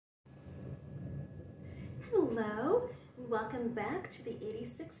Hello, and welcome back to the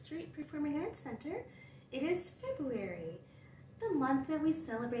 86th Street Performing Arts Center. It is February, the month that we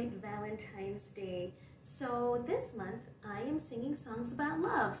celebrate Valentine's Day. So this month I am singing songs about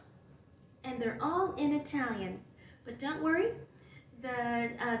love, and they're all in Italian. But don't worry,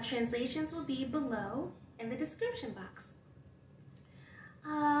 the translations will be below in the description box.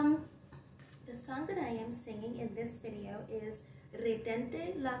 The song that I am singing in this video is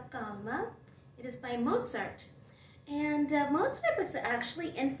Ridente, calma. It is by Mozart. And Mozart was actually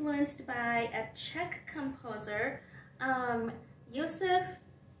influenced by a Czech composer, Josef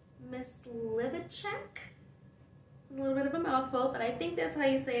Mysliveček. A little bit of a mouthful, but I think that's how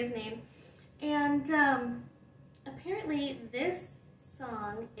you say his name. And apparently this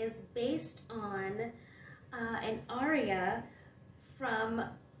song is based on an aria from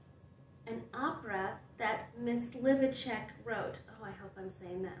an opera that Mysliveček wrote. Oh, I hope I'm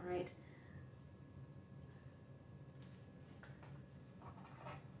saying that right.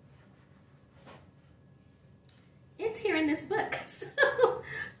 It's here in this book, so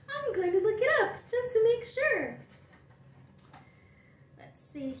I'm going to look it up just to make sure. Let's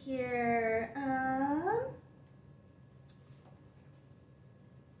see here.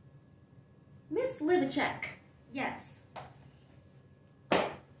 Mysliveček, yes.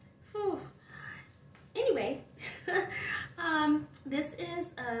 Whew. Anyway, this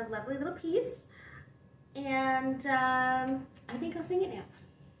is a lovely little piece, and I think I'll sing it now.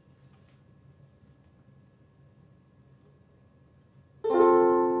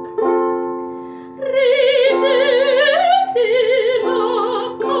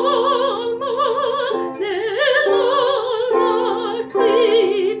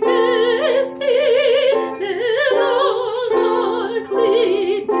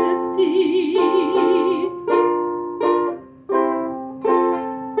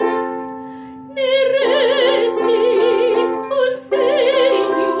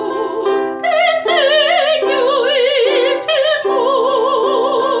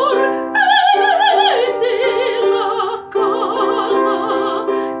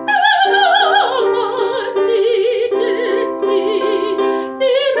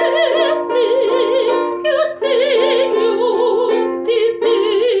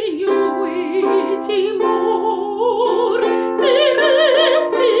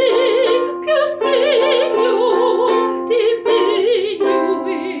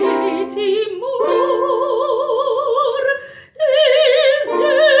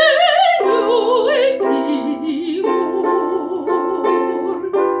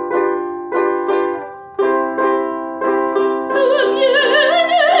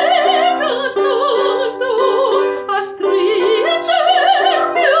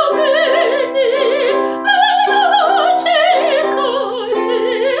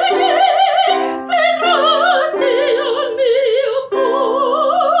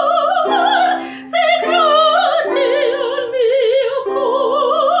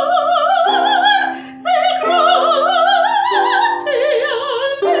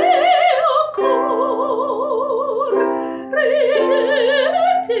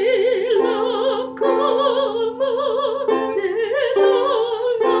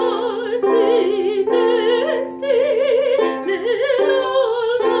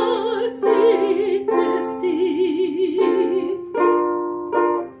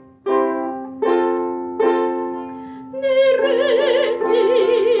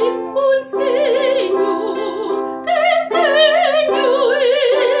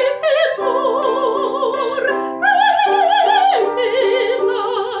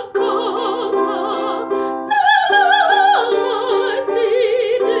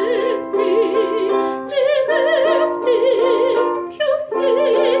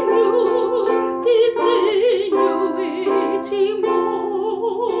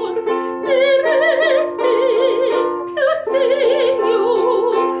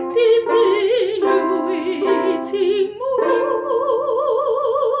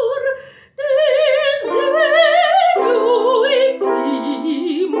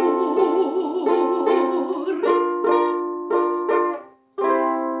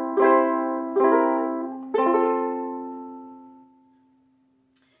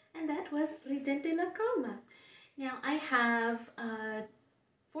 Was Ridente la calma. Now I have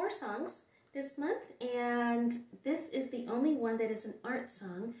 4 songs this month, and this is the only one that is an art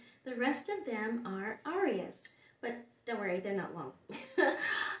song. The rest of them are arias, but don't worry, they're not long.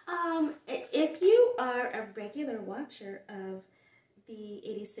 If you are a regular watcher of the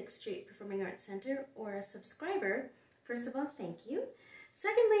 86th Street Performing Arts Center or a subscriber, first of all, thank you.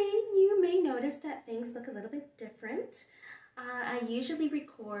 Secondly, you may notice that things look a little bit different. I usually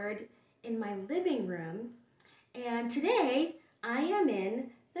record in my living room, And today I am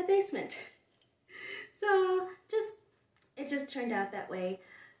in the basement. So it just turned out that way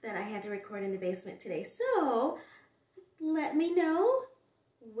that I had to record in the basement today. So let me know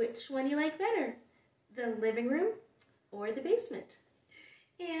which one you like better, the living room or the basement.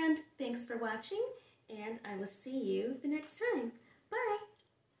 And thanks for watching, and I will see you the next time. Bye.